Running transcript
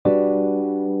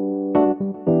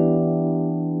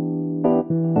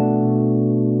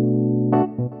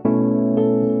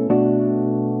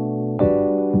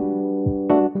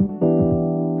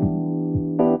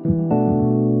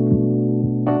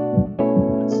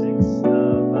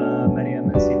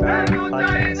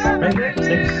5,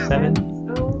 6, 7,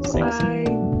 No 6.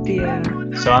 idea.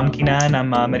 So I'm Kinan.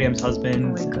 I'm Miriam's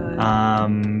husband. Oh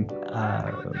my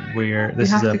god. This We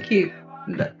is have a to keep.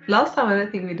 Last time I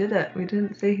don't think we did it. We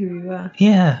didn't say who we were.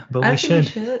 yeah, but I we think we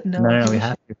should. should. No, we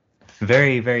have to.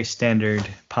 Very, very standard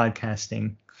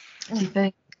podcasting. What do you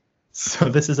think? So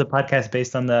this is a podcast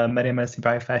based on the Miriam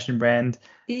Esibai fashion brand.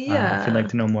 Yeah. If you'd like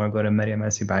to know more, go to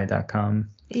miriamesibai.com.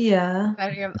 Yeah.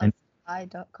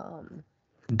 MiriamEsibai.com.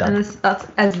 And that's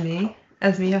Esme.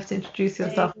 Esme, you have to introduce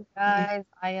yourself. Hey guys,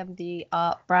 I am the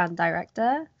art brand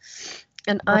director,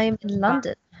 and I'm in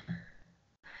London.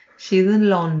 She's in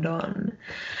London,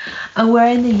 and we're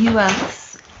in the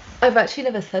US. I've actually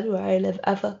never said where I live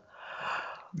ever,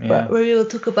 but we will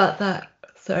talk about that.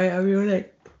 Sorry, I really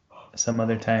like some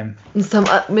other time.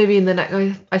 Maybe in the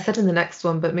next. I said in the next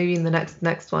one, but maybe in the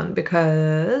next one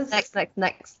because next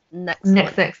one,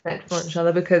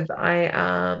 inshallah, because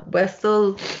we're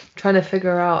still trying to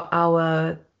figure out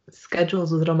our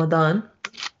schedules with Ramadan.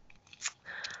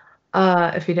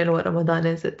 If you don't know what Ramadan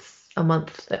is, it's a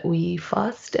month that we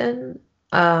fast in.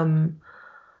 So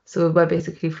we're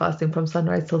basically fasting from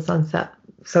sunrise till sunset.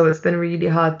 So it's been really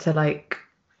hard to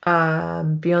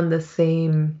be on the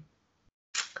same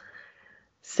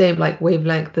like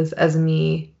wavelength as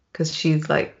Esme, because she's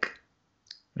like,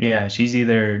 yeah, she's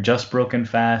either just broken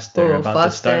fast or about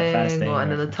to start fasting, or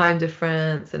another time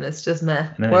difference, and it's just meh.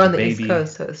 We're on the East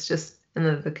Coast, so it's just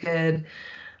another kid,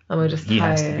 and we're just tired.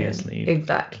 Has to be asleep.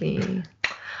 Exactly.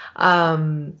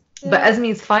 But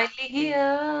Esme's finally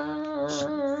here.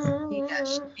 She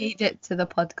made it to the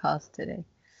podcast today.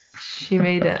 She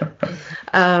made it.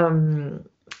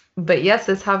 But yes,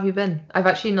 how have you been? I've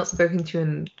actually not spoken to you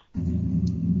in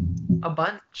a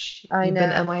bunch. You've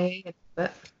been MIA a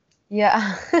bit.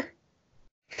 Yeah.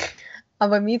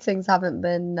 Our meetings haven't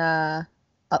been up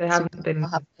they haven't been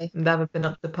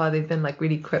up to par. They've been like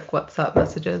really quick WhatsApp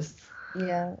messages.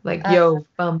 Yeah. Like, yo,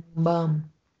 bum, bum.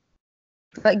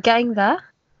 But getting there,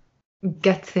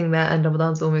 and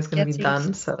Ramadan's almost going to be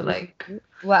done. So, like,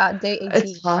 we're at day 18.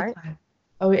 It's hard. Right?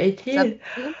 Are we 18?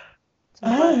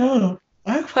 I don't know.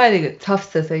 I'm finding it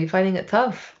tough, sis. Are you finding it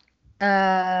tough?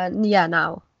 Yeah,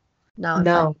 now. I'm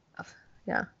finding it tough.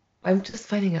 Yeah. I'm just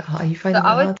finding it hard. Are you finding it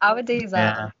hard? Our days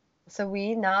are. So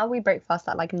we break fast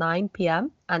at like 9 p.m.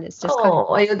 and it's just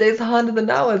your days are harder than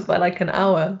ours by like an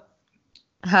hour.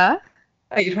 Huh?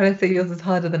 Are you trying to say yours is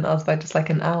harder than ours by just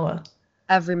like an hour?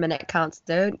 Every minute counts.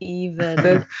 Don't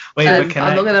even. Wait,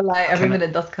 I'm not gonna lie. Every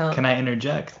minute does count. Can I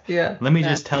interject? Yeah. Let me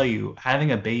just tell you,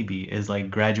 having a baby is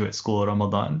like graduate school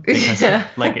Ramadan, because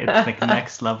like it's like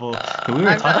next level. We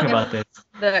were talking about this.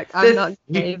 Look, I'm not.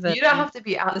 You don't have to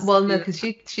be out. Well, no, because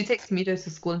she takes Mito to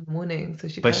school in the morning, so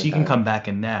she. But she can come back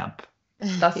and nap.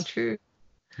 That's true.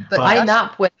 But I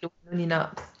nap when Noonie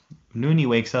naps. Noonie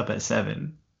wakes up at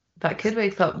 7. That kid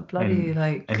wakes up bloody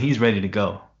and he's ready to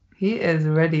go. He is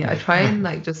ready. I try and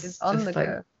like He's on the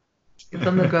go. He's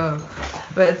on the go.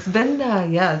 But it's been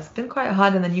it's been quite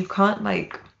hard, and then you can't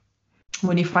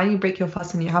when you finally break your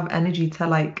fast and you have energy to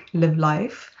like live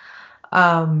life,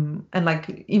 and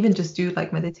like even just do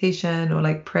like meditation or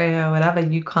like prayer or whatever,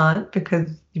 you can't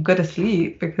because you've got to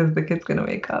sleep because the kid's gonna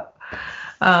wake up.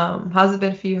 How's it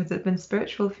been for you? Has it been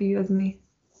spiritual for you, Esme?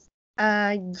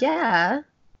 Yeah,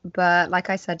 but like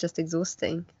I said, just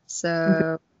exhausting.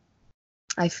 So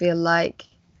I feel like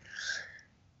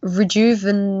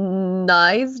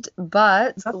rejuvenized,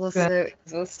 but also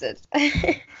exhausted.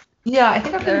 Yeah, I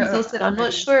think I've been exhausted. I'm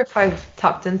not sure if I've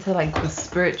tapped into like the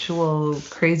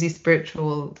crazy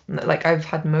spiritual. Like I've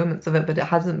had moments of it, but it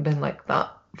hasn't been like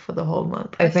that for the whole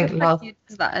month. I think like you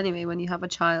do that anyway when you have a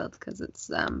child, because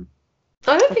it's I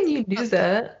don't think you lose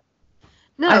it.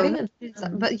 No, I think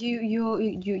but you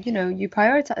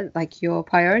prioritize like your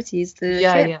priorities.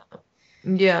 Yeah.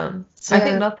 So I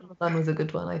think last Ramadan was a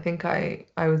good one. I think I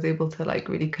was able to like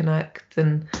really connect,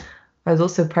 and I was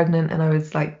also pregnant, and I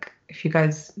was like, if you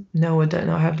guys know or don't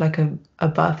know, I have like a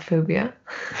birth phobia.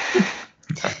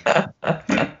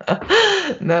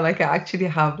 No, like I actually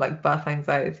have like birth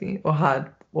anxiety, or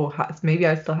maybe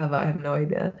I still have it. I have no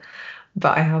idea,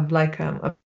 but I have like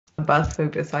a birth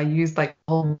phobia. So I used like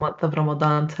the whole month of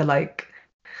Ramadan to like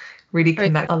really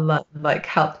connect. Allah like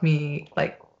help me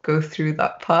like go through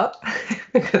that part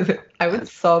because I would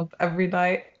sob every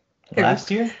night.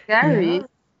 Last year? Scary. Yeah.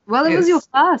 Well, it was your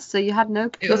fast, so you had no.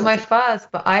 It was my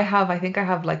first, but I think I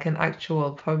have like an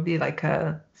actual, probably like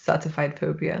a certified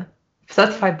phobia,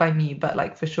 certified by me, but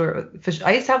like for sure,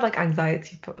 I used to have like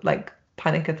anxiety, like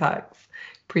panic attacks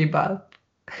pre-birth.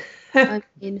 I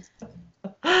mean,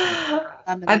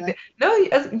 no,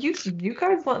 you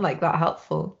guys weren't like that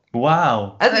helpful.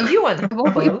 Wow. As you weren't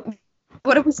helpful.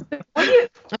 What it was. What are you?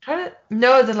 I'm trying to.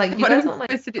 No, then like you What guys it want was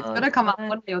like. supposed to be. It's Oh, gonna come out fine.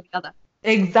 one way or the other.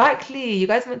 Exactly. You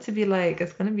guys meant to be like,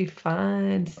 it's gonna be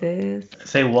fine, sis.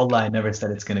 Say wallah, I never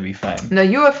said it's gonna be fine. No,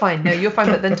 you were fine. No, you're fine.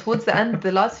 But then towards the end,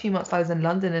 the last few months I was in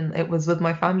London and it was with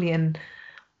my family, and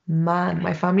man,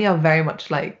 my family are very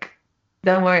much like,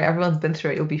 don't worry, everyone's been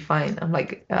through it, you'll be fine. I'm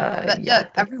like, But yeah, look,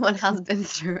 everyone has been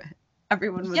through it.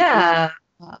 Everyone was. yeah,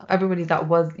 Wow. everybody that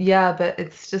was, yeah, but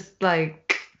it's just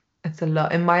like, it's a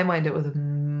lot. In my mind, it was a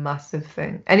massive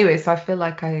thing. Anyway, so I feel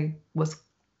like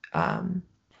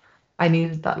I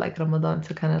needed that like Ramadan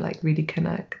to kind of like really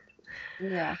connect.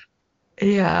 Yeah.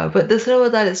 Yeah, but this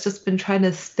Ramadan, it's just been trying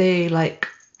to stay like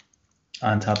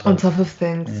On top on of. top of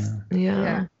things. Yeah.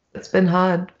 Yeah, it's been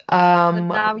hard. But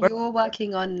now you're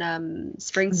working on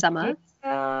spring summer.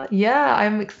 Yeah,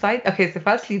 I'm excited. Okay, so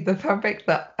firstly, the fabric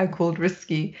that I called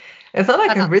risky, it's not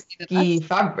like a That's the risky best.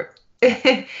 fabric.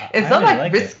 It's I not really like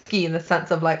like it. risky in the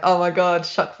sense of like, oh my God,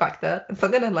 shock factor. It's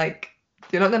not gonna like,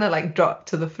 you're not gonna like drop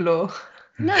to the floor.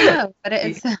 No, but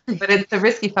it's But it's a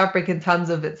risky fabric in terms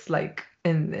of it's like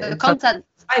in the terms of content.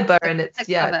 fiber The and it's context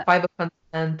yeah, of it's it. fiber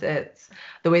content, it's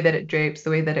the way that it drapes, the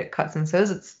way that it cuts and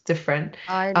sews, it's different.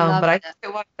 I But love I it. think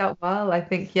it worked out well. I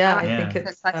think yeah, I I'm think so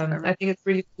it's excited for I think it's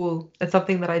really cool. It's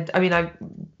something that I mean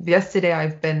yesterday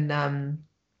I've been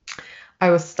I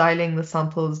was styling the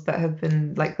samples that have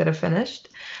been like that are finished,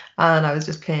 and I was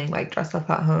just playing like dress up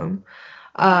at home,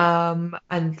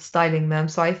 and styling them.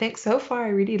 So I think so far I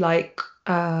really like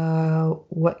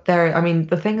what they're. I mean,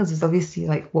 the thing is obviously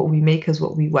like what we make is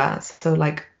what we wear. So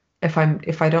like if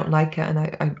I don't like it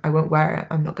and I won't wear it,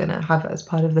 I'm not gonna have it as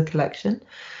part of the collection.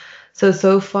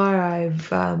 So far I'm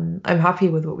happy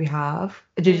with what we have.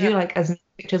 Did you like as many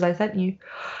pictures I sent you?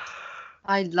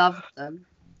 I love them.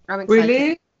 I'm excited.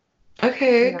 Really?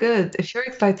 Okay, Yeah. good. If you're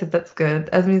excited, that's good.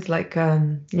 Esme's like,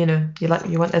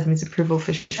 you want Esme's approval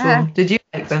for sure. Yeah. Did you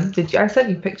like them? I sent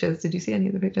you pictures. Did you see any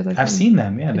of the pictures I sent I've you? seen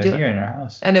them. Yeah, Did they're you- here in our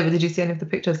house. I know, but did you see any of the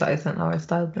pictures that I sent? How I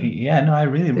styled them? Yeah, no, I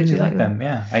really, really you like like them.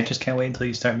 Yeah, I just can't wait until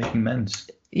you start making men's.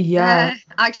 Yeah.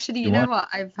 Actually, You you know want- what?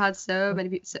 I've had so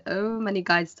many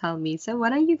guys tell me. So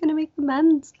when are you gonna make the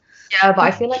men's? Yeah, but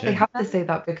I feel like they Shit. have to say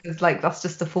that because like that's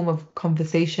just a form of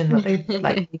conversation that they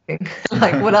like making.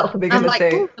 Like what else are they I'm gonna like,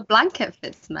 say? oh, the blanket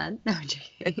fits, man. No, I'm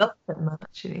joking. It does fit, man,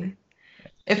 actually.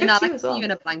 It You know, fits I you can as see well. you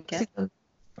in a blanket.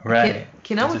 Right.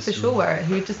 Kina would for Just- sure wear it.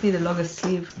 He would just need a longer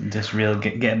sleeve. Just real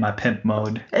get in my pimp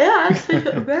mode. Yeah,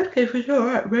 okay, for sure.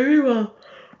 Right. Maybe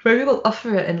we'll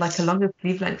offer it in like a longer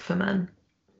sleeve length for men.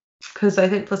 Because I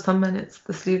think for some men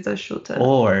the sleeves are shorter.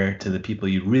 Or to the people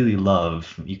you really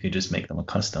love, you could just make them a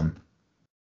custom.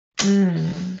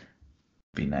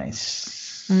 Be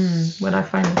nice. When I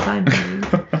find the time.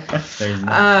 Maybe. There's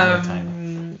no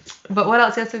time. But what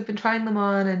else? Yes, I've been trying them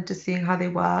on and just seeing how they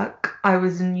work. I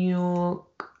was in New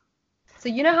York. So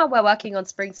you know how we're working on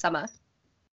spring summer?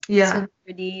 Yeah. It's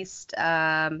released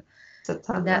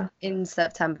September. in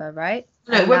September, right?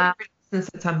 No, it And won't now- be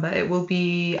released in September. It will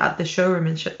be at the showroom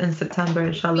in September,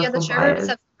 inshallah. yeah, the for showroom buyers.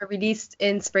 September released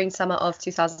in spring summer of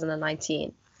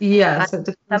 2019. Yeah, And so it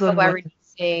depends September on we're when.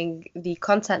 releasing the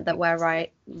content that we're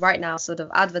right now sort of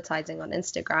advertising on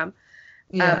Instagram.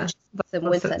 Yeah, Which is in of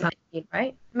winter September. 19,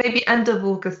 right? Maybe end of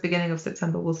August, beginning of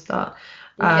September we'll start.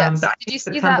 Yes. But I Did you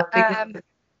think see September, that?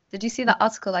 Did you see that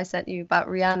article I sent you about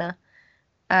Rihanna?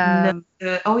 No.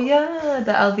 Oh yeah,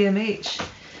 the LVMH.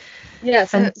 Yeah.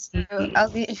 So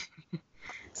Fenty.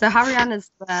 so how Rihanna's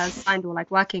signed or like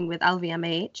working with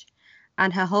LVMH,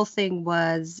 and her whole thing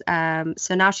was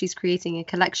so now she's creating a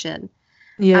collection.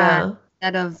 Yeah.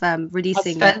 Instead of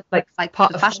releasing That's it like part part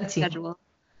the of fashion Fenty. schedule.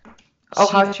 Oh,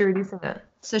 She- how's she releasing it?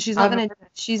 So she's I not haven't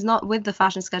she's not with the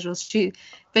fashion schedule. She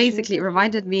basically it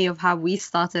reminded me of how we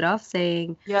started off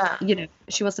saying, Yeah. you know,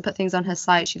 she wants to put things on her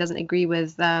site. She doesn't agree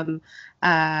with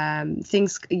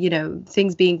things, you know,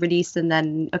 things being released and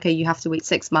then okay, you have to wait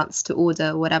 6 months to order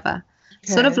or whatever.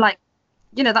 Sort of Okay. like,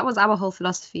 you know, that was our whole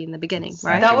philosophy in the beginning,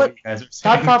 right? That was- What you guys are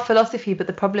saying. That's our philosophy, but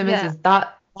the problem Yeah. is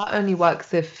that only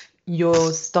works if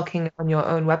you're stocking it on your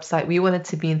own website. We wanted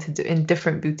to be in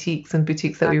different boutiques and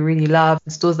boutiques that we really love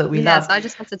and stores that we Yes, love. I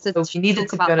just wanted to So we needed talk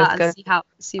to about be able that to and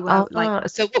see what like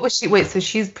So what was she? Wait, so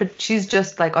she's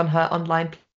just like on her online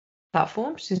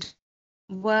platform.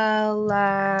 well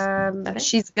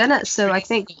she's gonna so I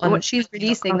think On what she's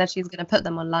releasing Fenty.com. that she's gonna put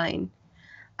them online.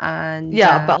 And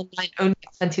Yeah, but online only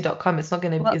at Fenty.com. It's not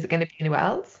gonna. Well- Is it gonna be anywhere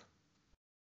else?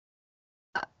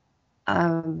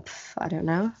 I don't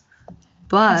know.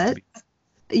 But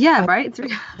yeah, right?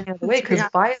 Any other way, because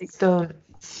buyers don't. I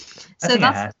So think it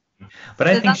that's has to be. But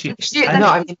I so think that's she. the- She, I no,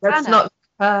 think I mean it's that's Rihanna. not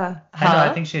Her. I know.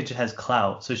 I think she just has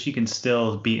clout, so she can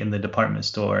still be in the department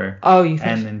store. Oh, you think?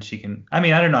 And then she can. I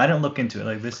mean, I don't know. I don't look into it.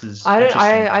 Like, this is I don't.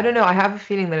 interesting. I don't know. I have a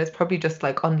feeling that it's probably just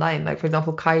like online. Like, for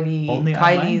example, Only online?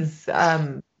 Kylie's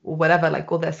whatever,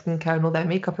 like all their skincare and all their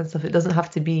makeup and stuff. It doesn't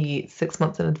have to be 6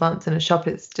 months in advance in a shop.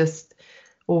 It's just,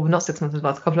 or not 6 months in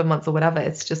advance, a couple of months or whatever.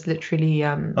 It's just literally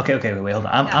Okay, wait, hold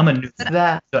on. I'm a new.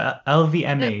 there. So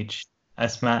LVMH,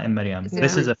 Asma and Mariam. Yeah.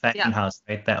 This is a fashion Yeah. house,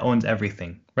 right? That owns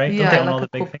everything, right? Don't Yeah, they own like all a the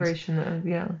big things? corporation.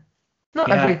 Yeah. Not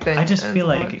Yeah, everything. I just feel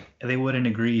and like they wouldn't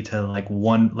agree to like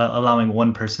allowing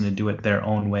one person to do it their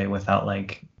own way without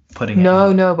like putting it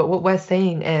in. No, but what we're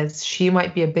saying is she might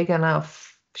have a big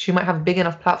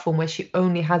enough platform where she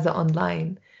only has it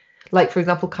online. Like, for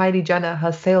example, Kylie Jenner,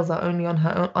 her sales are only on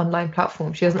her own online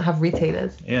platform. She doesn't have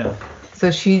retailers. Yeah. So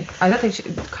I don't think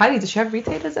Kylie, does she have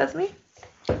retailers, Esme?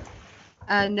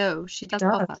 No, she does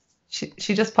does. pop-ups.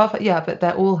 She just pop up, yeah, but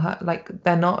they're all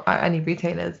they're not any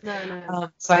retailers. No.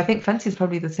 So I think Fenty's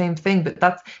probably the same thing, but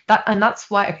that's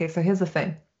why. Okay, so here's the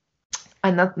thing,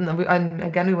 and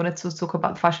again we wanted to talk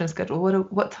about the fashion schedule.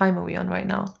 What time are we on right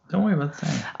now? Don't worry about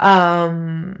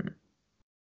that.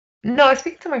 No, I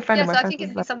speak to my friend. Yeah, and my so I friend think it'd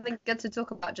was be like, something good to talk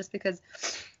about just because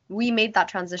we made that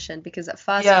transition because at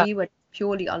first Yeah. we were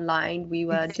purely online. We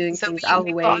were doing So things we- our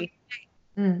we way.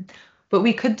 But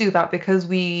we could do that because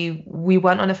we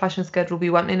weren't on a fashion schedule. We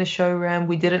weren't in a showroom.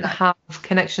 We didn't have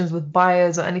connections with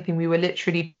buyers or anything. We were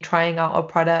literally trying out our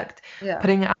product, Yeah.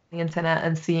 putting it out on the internet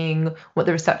and seeing what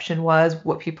the reception was,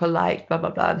 what people liked, blah, blah,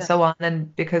 blah, and Yeah. so on.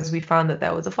 And because we found that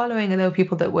there was a following and there were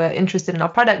people that were interested in our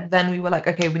product, then we were like,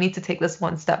 okay, we need to take this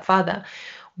one step further.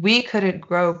 We couldn't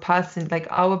grow like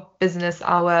our business,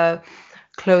 our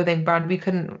clothing brand,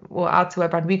 or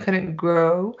outerwear brand, we couldn't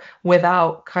grow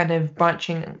without kind of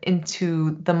branching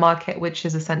into the market, which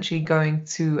is essentially going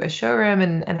to a showroom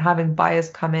and having buyers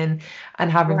come in and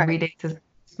having Right.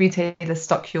 retailers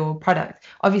stock your product.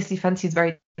 Obviously, Fenty is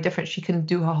very different. She can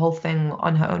do her whole thing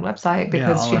on her own website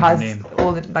because all she on her has name.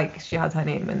 she has her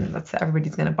name and that's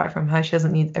everybody's going to buy from her. She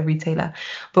doesn't need a retailer.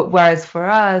 But whereas for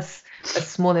us, a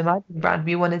small emerging brand,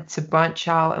 we wanted to branch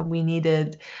out and we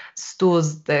needed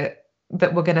stores that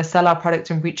were going to sell our product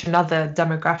and reach another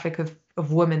demographic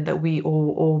of women that we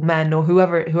or men or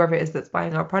whoever it is that's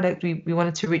buying our product. We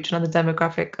wanted to reach another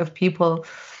demographic of people.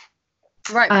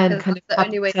 Right, and because kind that's of the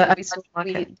only way that we saw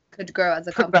market. we could grow as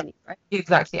a company, right?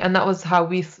 Exactly, and that was how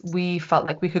we felt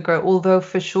like we could grow. Although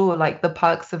for sure, like the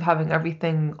perks of having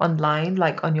everything online,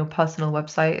 like on your personal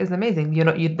website, is amazing.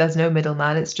 There's no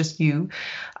middleman. It's just you,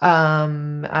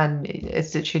 and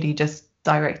it's literally just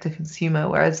direct to consumer.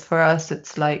 Whereas for us,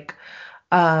 it's like,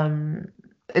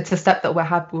 it's a step that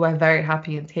we're very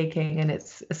happy in taking, and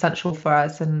it's essential for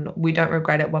us, and we don't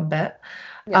regret it one bit.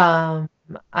 Yeah.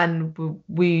 And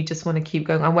we just want to keep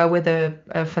going. And we're with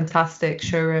a fantastic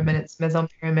showroom, and it's Maison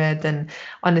Pyramid, and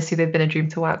honestly, they've been a dream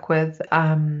to work with.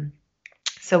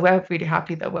 So we're really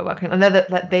happy that we're working. I know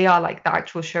that they are like the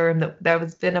actual showroom that there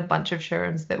has been a bunch of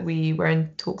showrooms that we were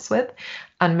in talks with,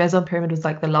 and Maison Pyramid was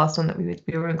like the last one that we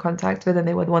were in contact with, and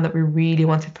they were the one that we really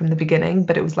wanted from the beginning,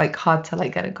 but it was like hard to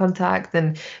like get in contact,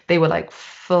 and they were like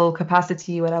full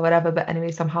capacity, whatever. But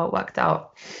anyway, somehow it worked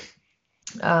out.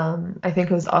 I think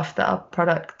it was after our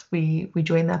product we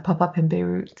joined their pop-up in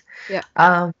Beirut. Yeah.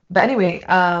 But anyway,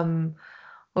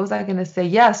 what was I going to say?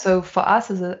 Yeah, so for us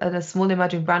as a small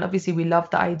emerging brand, obviously we love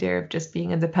the idea of just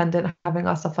being independent, having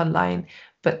our stuff online,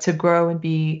 but to grow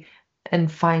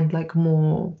and find like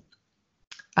more.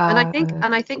 And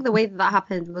I think the way that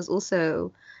happened was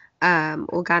also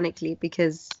organically,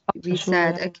 because we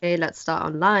said, okay, let's start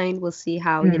online. We'll see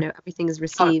how everything is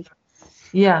received.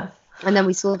 Yeah. And then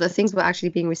we saw that things were actually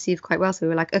being received quite well. So we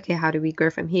were like, okay, how do we grow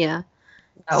from here?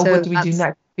 Or what do we do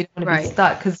next? We don't want to be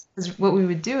stuck, because what we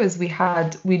would do is we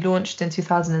launched in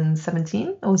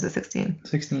 2017, or was it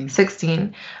 16?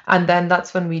 16. And then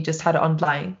that's when we just had it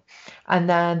online. And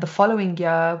then the following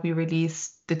year we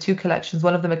released the 2 collections.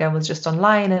 One of them again was just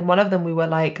online, and one of them we were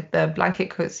like the blanket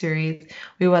coat series.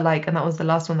 We were like, and that was the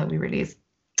last one that we released.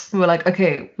 We were like,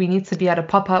 okay, we need to be at a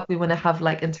pop-up. We want to have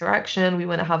like interaction. We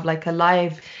want to have like a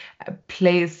live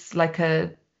place, like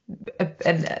a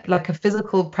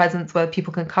physical presence where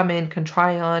people can come in, can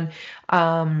try on,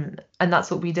 and that's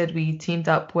what we did. We teamed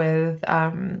up with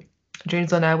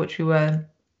Dreams on Air, which we were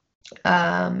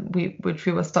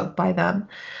stocked by them,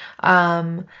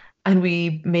 and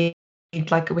we made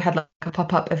we had like a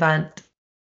pop-up event,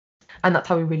 and that's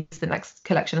how we released the next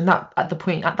collection. And that at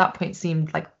that point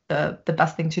seemed like the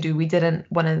best thing to do. We didn't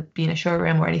want to be in a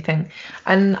showroom or anything,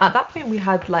 and at that point we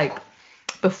had like.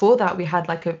 Before that, we had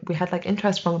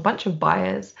interest from a bunch of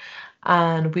buyers,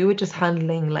 and we were just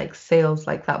handling like sales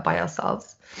like that by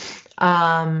ourselves.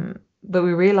 But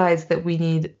we realized that we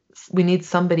need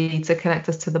somebody to connect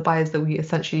us to the buyers that we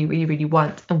essentially really, really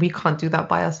want, and we can't do that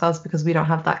by ourselves because we don't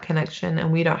have that connection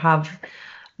and we don't have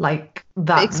like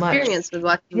that experience much with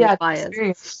working with buyers.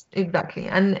 Experience. Exactly.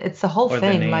 And it's a whole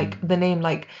thing, like the name,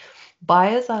 like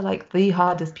buyers are like the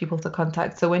hardest people to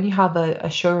contact. So when you have a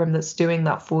showroom that's doing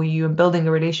that for you and building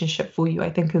a relationship for you,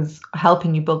 I think is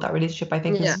helping you build that relationship, I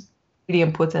think is really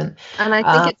important. And I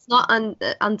think it's not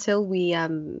until we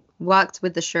worked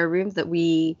with the showroom that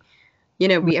we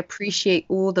appreciate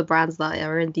all the brands that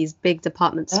are in these big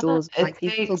department stores. Like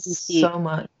these little boutiques. So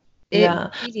much. It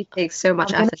really takes so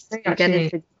much effort to get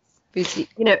into boutique.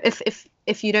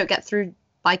 If you don't get through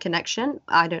by connection,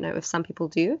 I don't know if some people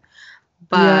do,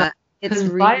 but it's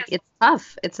really it's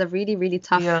tough. It's a really, really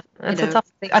tough. Yeah, it's a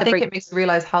tough thing. I think it makes you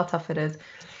realize how tough it is.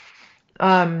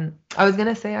 I was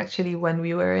gonna say actually when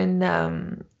we were in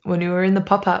the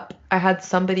pop-up, I had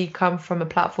somebody come from a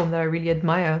platform that I really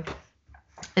admire,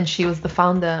 and she was the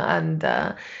founder,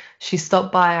 and she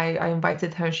stopped by. I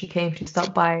invited her and she came, she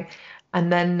stopped by,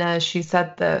 and then she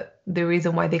said that the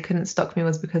reason why they couldn't stock me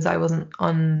was because I wasn't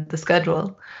on the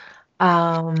schedule.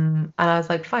 And I was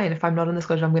like, fine, if I'm not on the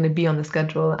schedule, I'm going to be on the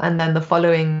schedule. And then the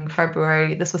following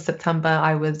February, this was September,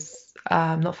 I was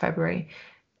not February,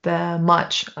 the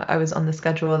March, I was on the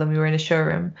schedule and we were in a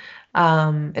showroom.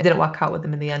 It didn't work out with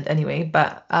them in the end anyway,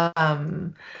 but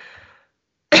that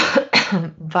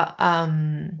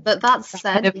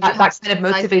said, that kind of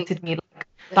motivated me.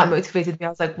 That motivated me. I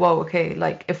was like, whoa, okay,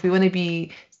 like if we want to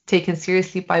be taken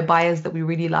seriously by buyers that we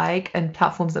really like and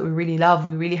platforms that we really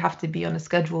love, we really have to be on a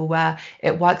schedule where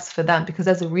it works for them, because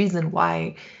there's a reason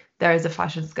why there is a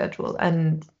fashion schedule.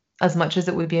 And as much as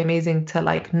it would be amazing to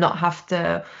like not have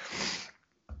to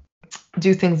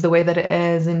do things the way that it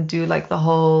is and do like the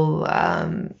whole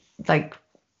like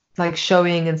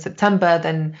showing in September,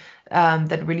 then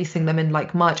releasing them in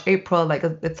like March, April, like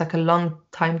it's like a long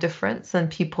time difference, and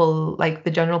people like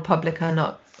the general public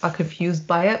are confused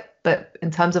by it. But in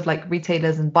terms of like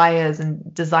retailers and buyers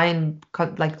and designer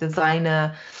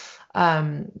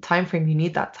time frame, you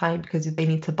need that time because they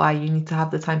need to buy, you need to have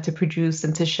the time to produce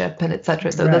and to ship and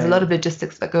etc. So there's a lot of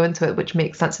logistics that go into it, which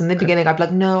makes sense. In the beginning I'd be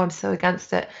like, no, I'm so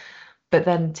against it. But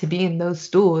then to be in those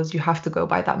stores, you have to go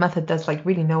by that method. There's like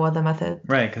really no other method.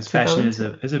 Right, because fashion is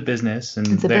a business, and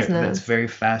it's very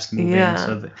fast moving. Yeah.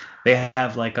 So they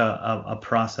have like a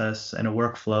process and a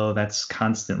workflow that's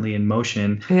constantly in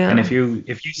motion. Yeah. And if you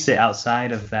sit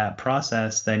outside of that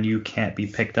process, then you can't be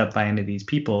picked up by any of these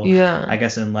people. Yeah. I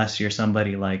guess unless you're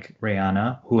somebody like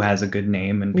Rihanna, who has a good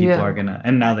name and people are gonna.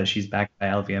 And now that she's backed by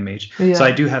LVMH, so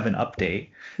I do have an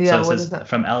update. Yeah, so it says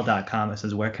from L.com, it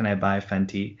says, where can I buy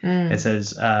Fenty? It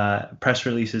says press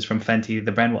releases from Fenty.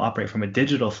 The brand will operate from a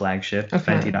digital flagship,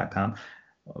 Fenty.com.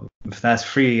 If that's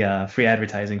free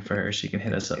advertising for her, she can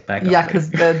hit us up back up. Yeah,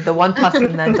 because the one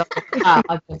person then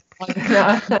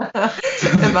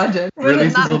imagine.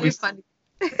 Releases will be funny.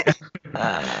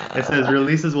 It says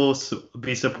releases will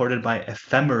be supported by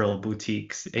ephemeral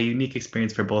boutiques, a unique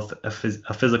experience for both a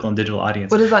physical and digital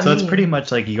audience. What does that mean? It's pretty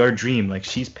much like your dream. Like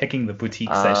she's picking the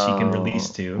boutiques that she can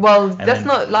release to. Well, that's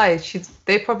not lie.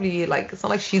 They probably like, it's not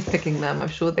like she's picking them. I'm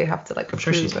sure they have to like. I'm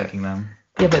sure she's picking them.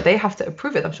 Yeah, but they have to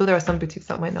approve it. I'm sure there are some boutiques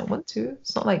that might not want to.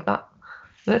 It's not like that.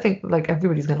 I don't think like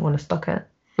everybody's gonna want to stock it.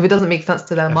 If it doesn't make sense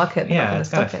to their market, yeah, it's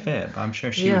gotta fit. But I'm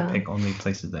sure she would pick only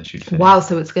places that should fit. Wow,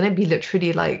 so it's gonna be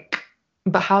literally like.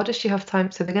 But how does she have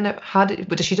time? So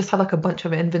does she just have like a bunch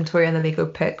of inventory and then they go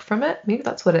pick from it? Maybe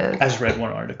that's what it is. I just read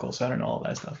one article, so I don't know all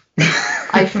that stuff.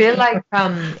 I feel like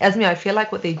Esme, I feel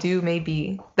like what they do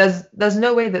maybe there's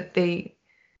no way that they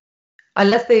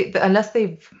unless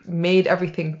they've made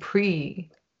everything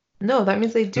no, that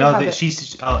means they do have it.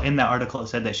 She's in that article it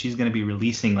said that she's going to be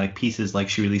releasing like pieces like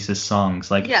she releases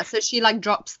songs like so she like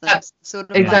drops them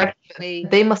sort of exactly.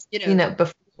 They must have seen it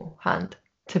beforehand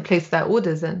to place their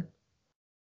orders in.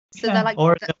 So they're like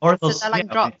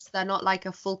drops. They're not like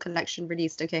a full collection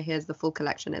released. Okay, here's the full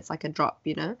collection. It's like a drop,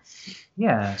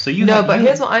 Yeah. So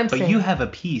here's what I'm saying. But you have a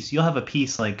piece. You'll have a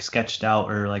piece like sketched out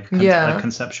or like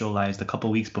conceptualized a couple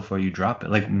weeks before you drop it,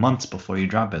 like months before you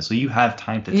drop it. So you have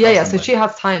time to. Yeah. So she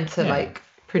has time to like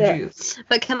produce. Yeah.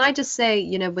 But can I just say,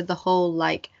 with the whole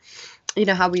like.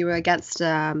 How we were against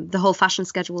the whole fashion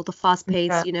schedule, the fast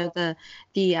pace, the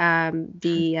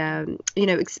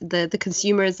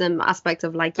consumerism aspect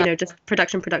of like, just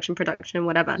production,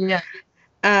 whatever. Yeah.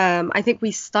 I think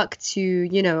we stuck to,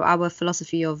 our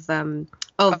philosophy of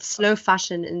slow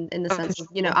fashion in the sense of,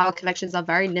 our collections are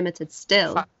very limited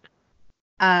still.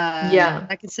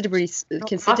 Considerably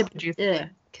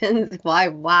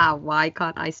Why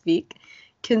can't I speak?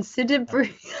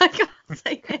 Considerably. I can't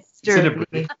say it.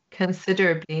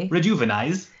 Considerably.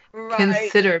 Rejuvanize. Right.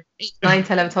 Considerably. 9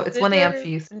 to 11 It's 1 a.m. for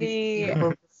you.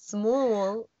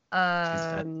 Small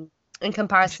in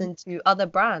comparison to other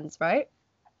brands, right?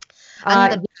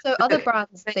 And so other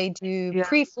brands, they do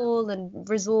pre-fall and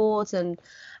resort and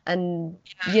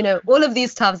you know, all of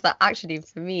these terms that actually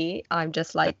for me, I'm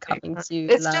just like coming to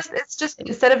it's just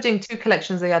instead of doing 2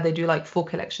 collections a year, they do like 4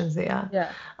 collections a year.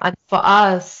 Yeah. And for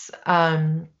us,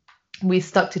 we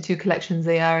stuck to 2 collections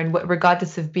a year, and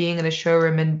regardless of being in a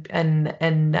showroom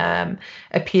and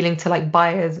appealing to like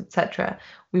buyers, etc.,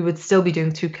 we would still be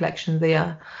doing 2 collections a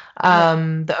year.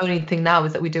 The only thing now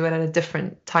is that we do it at a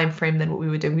different time frame than what we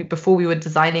were doing. Before we were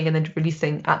designing and then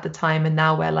releasing at the time, and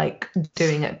now we're like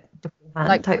doing it beforehand,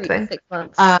 like type thing. 6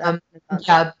 months.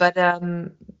 Yeah, but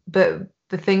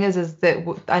the thing is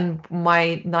that and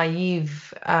my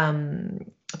naive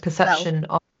perception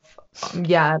of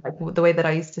like the way that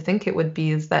I used to think it would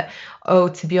be is that,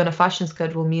 to be on a fashion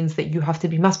schedule means that you have to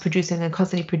be mass producing and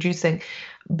constantly producing,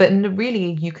 but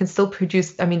really you can still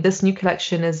produce. I mean, this new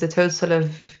collection is a total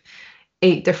of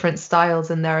 8 different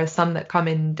styles, and there are some that come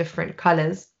in different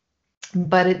colors,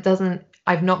 but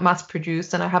I've not mass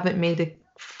produced, and I haven't made a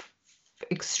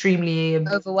extremely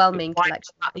overwhelming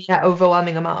collection.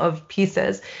 Overwhelming amount of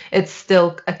pieces. It's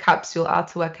still a capsule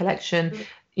outerwear collection.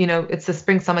 You know, it's a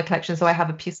spring summer collection, so I have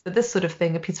a piece for this sort of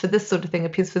thing, a piece for this sort of thing, a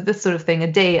piece for this sort of thing,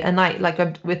 a day, a night, like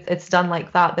it's done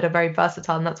like that are very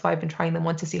versatile, and that's why I've been trying them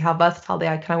on to see how versatile they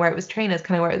are. Can I wear it with trainers?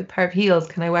 Can I wear it with a pair of heels?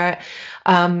 Can I wear it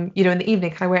you know, in the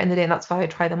evening? Can I wear it in the day? And that's why I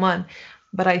try them on.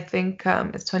 But I think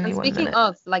it's 21 minutes. Speaking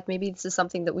of, like, maybe this is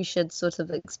something that we should sort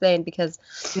of explain, because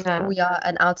we are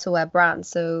an outerwear brand.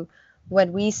 So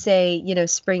when we say, you know,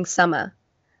 spring summer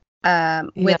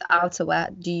with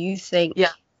outerwear, do you think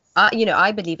you know,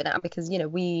 I believe in it because, you know,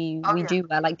 we do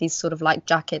wear like these sort of like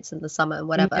jackets in the summer and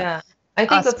whatever. Yeah, I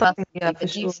think that's something.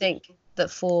 Do you think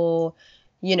that for,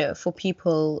 you know, for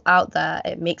people out there,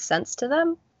 it makes sense to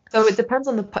them? So it depends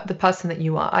on the person that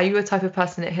you are. Are you a type of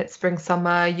person that hits spring,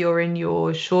 summer, you're in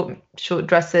your short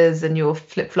dresses and your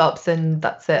flip-flops and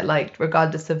that's it, like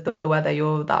regardless of the weather,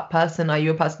 you're that person? Are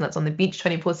you a person that's on the beach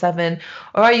 24/7?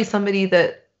 Or are you somebody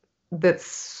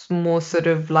that's more sort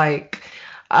of like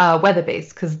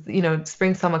weather-based? Because, you know,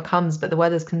 spring, summer comes, but the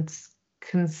weather's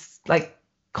like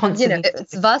constantly, you know,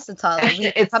 it's versatile.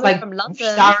 It's like from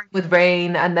London, showering with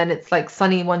rain, and then it's like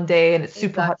sunny one day and it's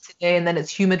super hot today, and then it's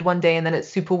humid one day, and then it's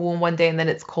super warm one day, and then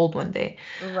it's cold one day.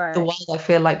 Right. The world, I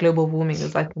feel like global warming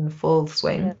is like in full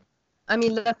swing. Yeah. I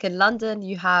mean, look, in London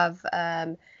you have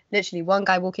literally one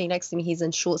guy walking next to me, he's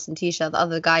in shorts and t-shirt, the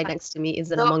other guy next to me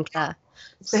is in a Moncler.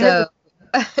 So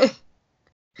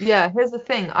yeah, here's the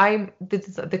thing.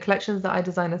 The collections that I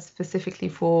design are specifically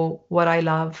for what I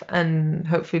love, and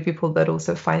hopefully people that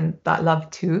also find that love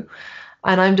too.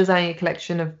 And I'm designing a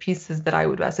collection of pieces that I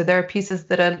would wear. So there are pieces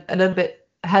that are a little bit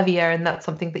heavier, and that's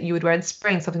something that you would wear in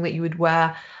spring, something that you would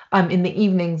wear in the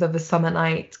evenings of a summer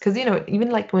night. Because, you know,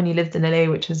 even like when you lived in LA,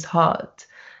 which is hot,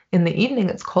 in the evening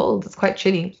it's cold, it's quite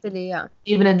chilly. Yeah.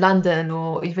 Even in London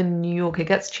or even New York, it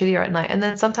gets chillier at night. And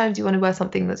then sometimes you want to wear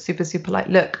something that's super, super light.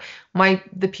 Look,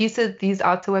 these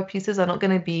outerwear pieces are not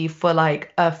going to be for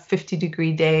like a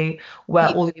 50-degree day where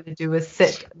all you're going to do is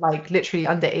sit like literally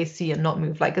under AC and not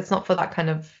move. Like, it's not for that kind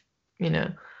of, you know,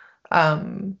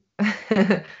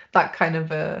 that kind of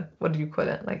what do you call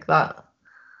it? Like that.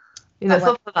 You know, it's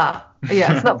not for that.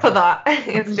 Yeah, it's not for that.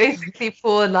 It's basically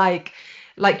for like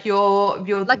your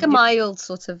like a mild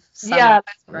sort of summer,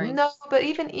 right? No, but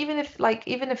even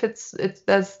if it's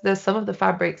there's some of the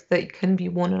fabrics that can be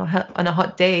worn on a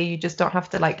hot day. You just don't have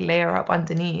to like layer up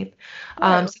underneath.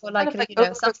 So like you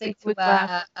know, something to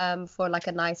wear for like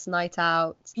a nice night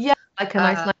out. Yeah, like a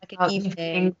nice night like out, an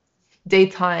evening.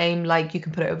 Daytime, like you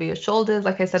can put it over your shoulders.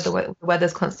 Like I said, the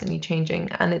weather's constantly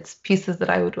changing, and it's pieces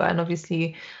that I would wear. And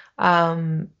obviously,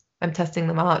 I'm testing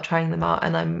them out, trying them out,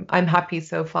 and I'm happy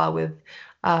so far with.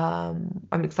 I'm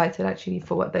excited actually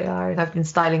for what they are, and I've been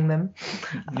styling them.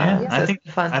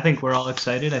 I think we're all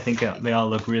excited. I think they all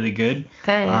look really good.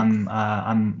 Thanks.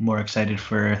 I'm more excited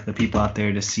for the people out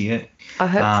there to see it. I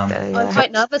hope so. Yeah. I'm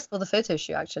quite nervous for the photo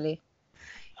shoot actually.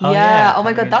 Oh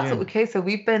my god, that's okay. So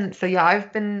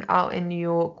I've been out in New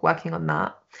York working on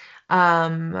that.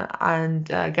 And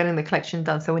getting the collection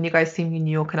done. So when you guys see me in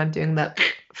New York and I'm doing that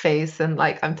face and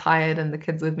like I'm tired and the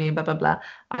kids with me, blah blah blah,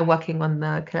 I'm working on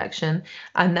the collection.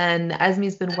 And then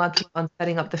Esme's been working on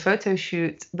setting up the photo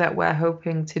shoot that we're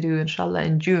hoping to do inshallah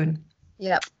in June.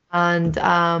 Yeah. And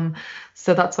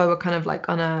so that's why we're kind of like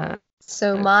on a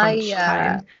So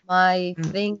my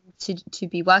thing to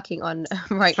be working on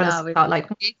right now is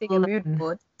creating a mood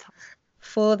board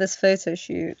for this photo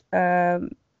shoot,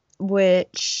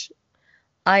 which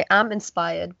I am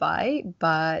inspired by,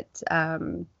 but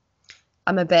I'm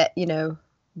a bit,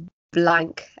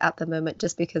 blank at the moment,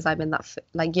 just because I'm in that,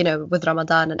 with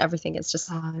Ramadan and everything, it's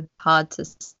just hard to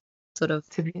sort of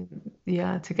to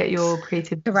get your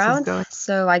creative around going.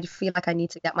 So I feel like I need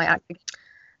to get my act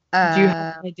together. Do you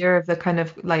have an idea of the kind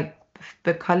of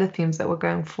the color themes that we're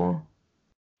going for?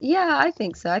 Yeah, I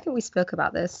think so. I think we spoke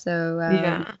about this. So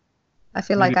I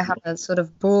feel like I have a sort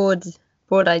of broad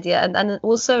idea, and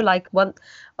also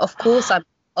of course I'm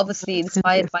obviously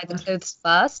inspired by the clothes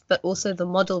first, but also the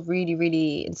model really,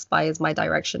 really inspires my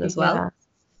direction as well.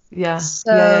 Yeah.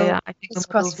 So I think fingers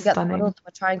crossed we get the model that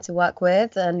we're trying to work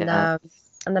with, and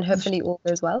then hopefully all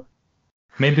goes well.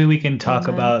 Maybe we can talk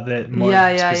about that more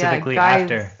specifically guys,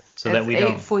 after, so that we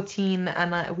don't. It's 8:14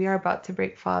 and we are about to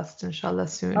break fast, inshallah,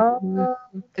 soon.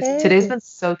 Okay. Today's been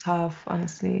so tough,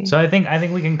 honestly. So I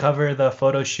think we can cover the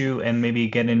photo shoot and maybe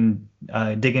dig into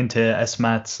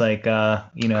Esmat's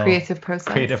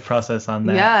creative process on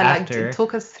that. Yeah, after,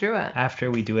 talk us through it.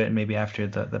 After we do it, and maybe after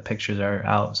the pictures are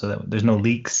out, so that there's no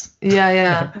leaks.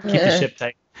 Yeah. Keep the ship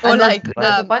tight. Or let's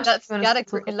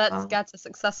get a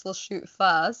successful shoot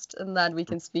first, and then we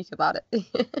can speak about it.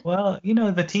 Well,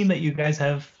 the team that you guys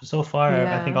have so far,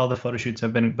 I think all the photo shoots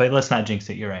have been, but let's not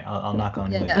jinx it. You're right. I'll knock on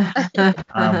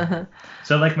wood.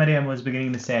 So like Mariam was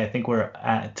beginning to say, I think we're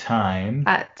at time.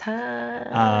 Oh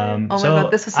my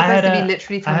God, this was supposed to be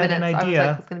literally 10 minutes. I had an idea. I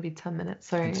was like, it's going to be 10 minutes.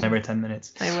 Sorry. It's never 10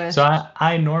 minutes. I wish. So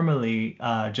I normally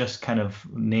just kind of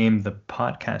name the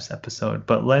podcast episode,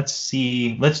 but let's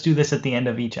do this at the end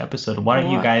of each episode. Why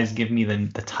don't you guys give me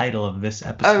the title of this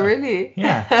episode? Oh, really?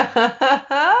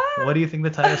 Yeah. What do you think the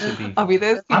title should be? I'll be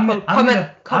those people.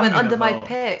 Comment under my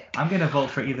pic. I'm gonna vote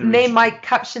for either. Name my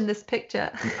caption this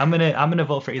picture. I'm gonna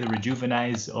vote for either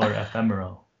Rejuvanize or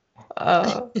Ephemeral.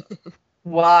 Oh,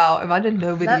 wow! Imagine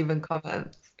nobody even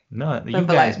comments. No, you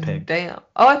guys pick. Damn.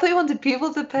 Oh, I thought you wanted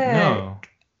people to pick. No.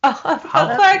 Oh, that's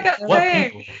why I kept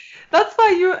saying. That's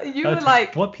why you were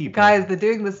like, what people? Guys, they're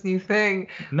doing this new thing.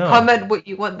 No. Comment what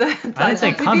you want the I didn't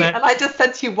say comment. And I just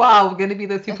said to you, wow, we're going to be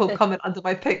those people comment under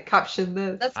my pic, caption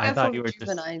this. Let's go for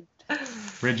Rejuvanize.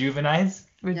 Rejuvanize?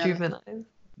 Rejuvanize. Yeah.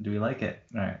 Do we like it?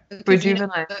 All right.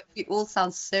 Rejuvanize. We all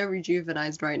sound so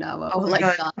rejuvenized right now. We're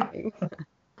dying.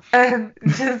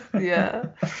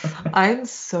 I'm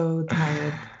so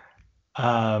tired.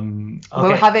 Okay.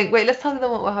 We're having, let's tell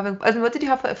them what we're having. What did you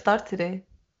have for iftar today?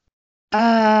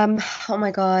 Oh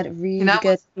my God, really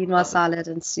good quinoa salad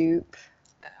and soup.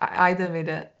 I made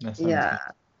it. Yeah.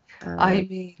 I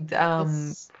made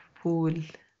pool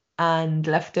and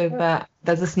leftover.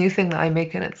 There's this new thing that I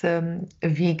make, and it's a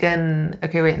vegan.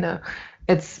 Okay, wait, no,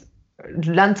 it's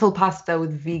lentil pasta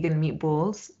with vegan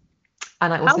meatballs.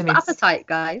 And I also made appetite,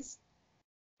 guys.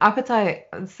 Appetite.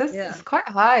 It's quite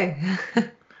high.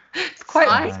 It's quite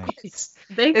high. It's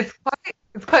big. It's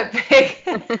quite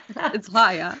big. It's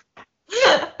higher.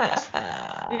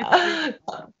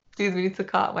 Please, we need to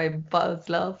cut my buzz,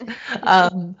 love.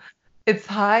 It's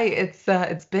high.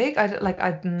 It's big.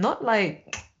 I'm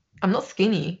not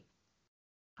skinny.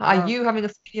 Are you having a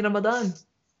skinny Ramadan?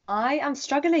 I am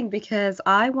struggling because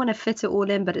I want to fit it all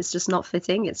in, but it's just not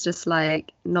fitting. It's just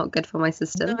not good for my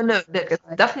system. No, look, it's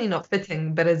definitely not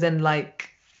fitting. But as in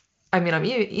I'm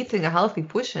eating a healthy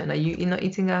portion. Are you not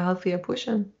eating a healthier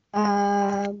portion?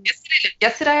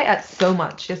 Yesterday I ate so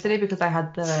much. Yesterday because I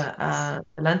had the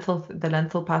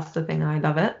lentil pasta thing and I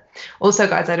love it. Also,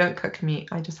 guys, I don't cook meat.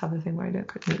 I just have a thing where I don't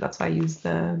cook meat. That's why I use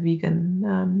the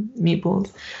vegan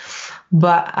meatballs.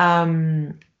 But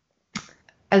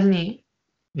Esme,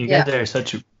 you guys are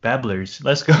such babblers.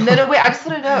 Let's go. No, wait. I just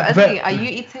want to know, Esme, are you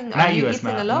eating? Are you eating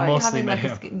a lot? Mostly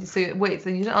so you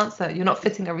didn't answer. You're not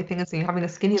fitting everything in, so you're having a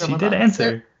skinny Ramadan. She did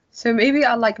answer. So maybe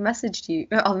I'll message you.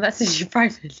 I'll message you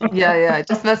privately. Yeah.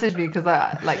 Just message me because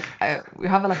we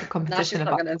have a competition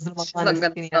about.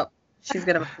 She's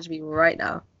gonna message me right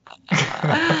now.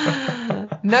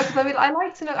 No, because I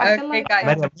like to know. I feel like. Guys,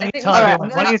 why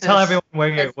don't you tell everyone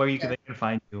where you can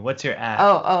find you? What's your at?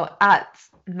 At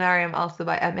Mariam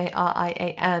Alsabai,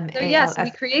 Mariam. So yes,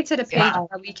 we created a page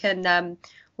where we can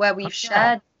where we've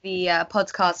shared the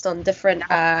podcast on different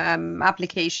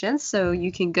applications, so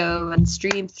you can go and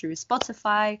stream through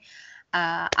Spotify,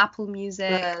 Apple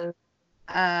Music,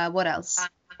 what else?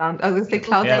 I was going to say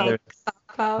Cloud.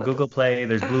 Google Play,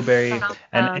 there's Blueberry,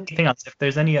 and anything else. If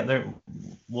there's any other,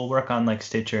 we'll work on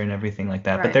Stitcher and everything like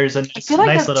that. Right. But there's a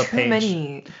nice little page. Too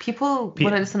many people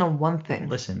want to listen on one thing.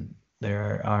 Listen,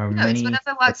 There are No, many. It's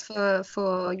whatever works for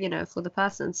for the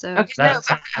person. So okay,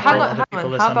 hang on.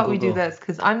 How about we do this?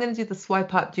 Because I'm gonna do the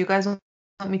swipe up. Do you guys want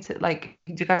me to like?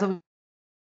 Do you guys want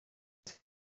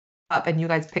up and you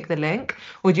guys pick the link,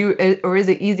 or is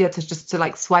it easier to just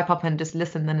like swipe up and just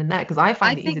listen then and there? Because I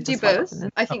find it easy to swipe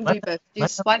up. I think do both. Do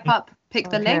swipe up, pick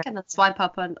the link, and then swipe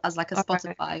up as like a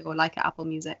Spotify or like an Apple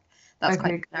Music. That's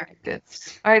quite good.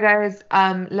 All right, guys.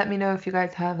 Let me know if you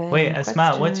guys have any. Wait,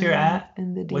 Asma, what's your at?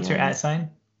 What's your at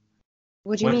sign?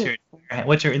 What do you mean?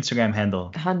 What's your Instagram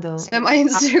handle? So my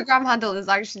Instagram handle is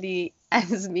actually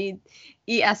esme.als,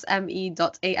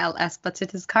 but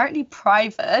it is currently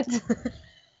private.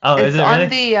 Oh, it's is it on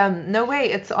really? the no wait,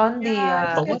 it's on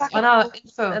it's on our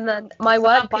info. And then my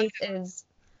word page is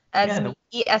esmealsib,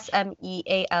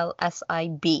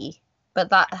 but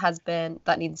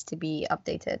that needs to be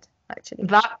updated actually.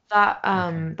 That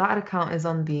account is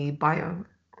on the bio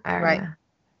area.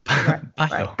 Right.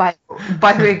 Bio.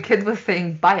 By the way, kid was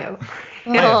saying bio.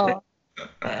 Oh.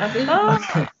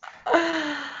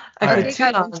 Okay,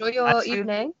 guys, enjoy your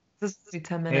evening. This will be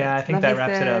 10 minutes. Yeah, I think that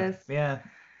wraps it up. Yeah.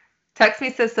 Text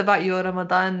me, sis, about your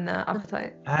Ramadan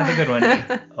appetite. Have a good one.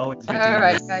 Always good to All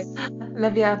right, guys.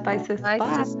 Love ya. Bye, sis. Bye.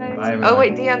 Bye. Oh,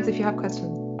 wait, DMs if you have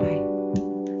questions. Bye.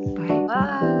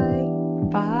 Bye.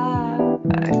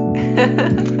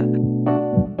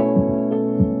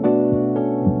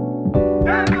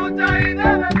 Bye.